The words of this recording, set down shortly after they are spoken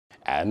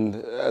And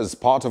as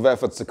part of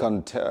efforts to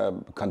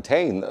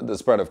contain the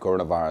spread of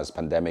coronavirus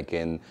pandemic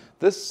in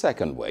this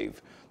second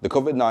wave, the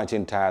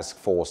COVID-19 task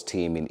force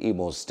team in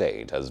Imo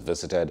State has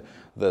visited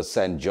the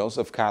St.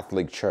 Joseph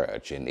Catholic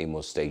Church in Imo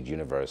State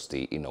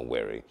University in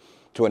Owerri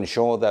to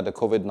ensure that the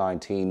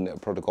COVID-19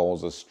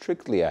 protocols are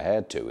strictly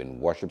adhered to in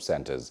worship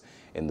centers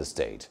in the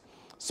state.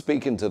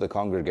 Speaking to the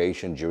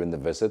congregation during the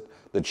visit,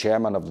 the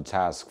chairman of the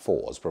task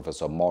force,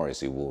 Professor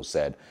Maurice Iwu,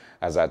 said,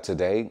 as at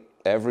today,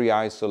 every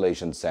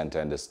isolation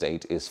center in the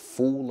state is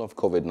full of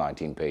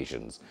COVID-19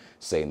 patients,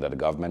 saying that the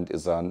government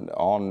is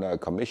on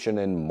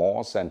commissioning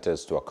more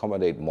centers to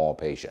accommodate more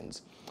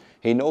patients.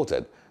 He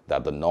noted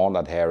that the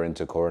non-adherence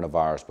to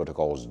coronavirus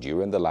protocols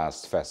during the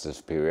last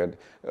festive period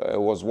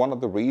was one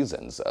of the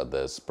reasons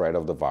the spread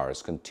of the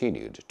virus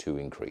continued to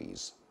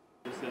increase.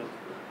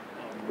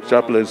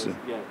 Chaplaincy.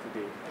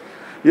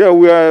 Yeah,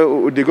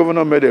 the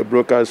governor made a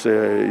broadcast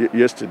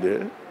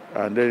yesterday,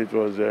 and then it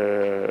was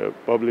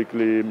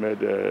publicly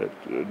made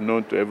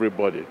known to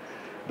everybody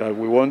that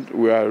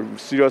we are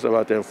serious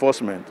about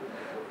enforcement.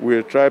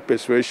 We'll try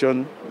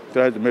persuasion,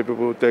 try to make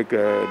people take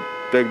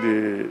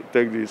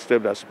the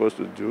step they're supposed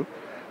to do.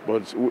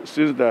 But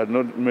since there are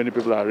not many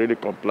people are really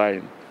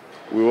complying,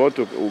 we want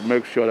to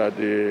make sure that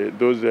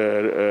those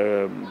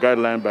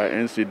guidelines by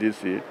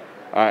NCDC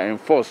are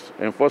enforced.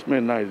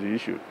 Enforcement now is the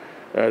issue.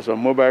 Some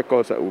mobile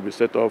courts will be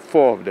set up,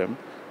 4 of them,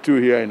 2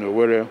 here in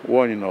Owerri,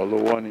 1 in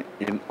Olo, 1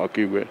 in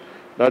Okigwe.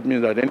 That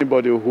means that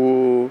anybody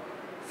who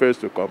fails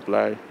to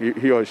comply,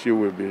 he or she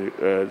will be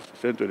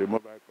sent to the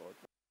mobile court.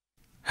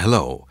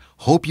 Hello,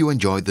 hope you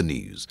enjoyed the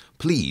news.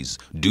 Please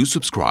do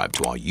subscribe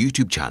to our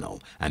YouTube channel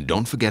and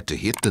don't forget to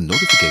hit the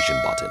notification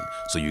button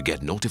so you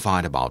get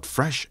notified about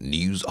fresh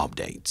news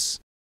updates.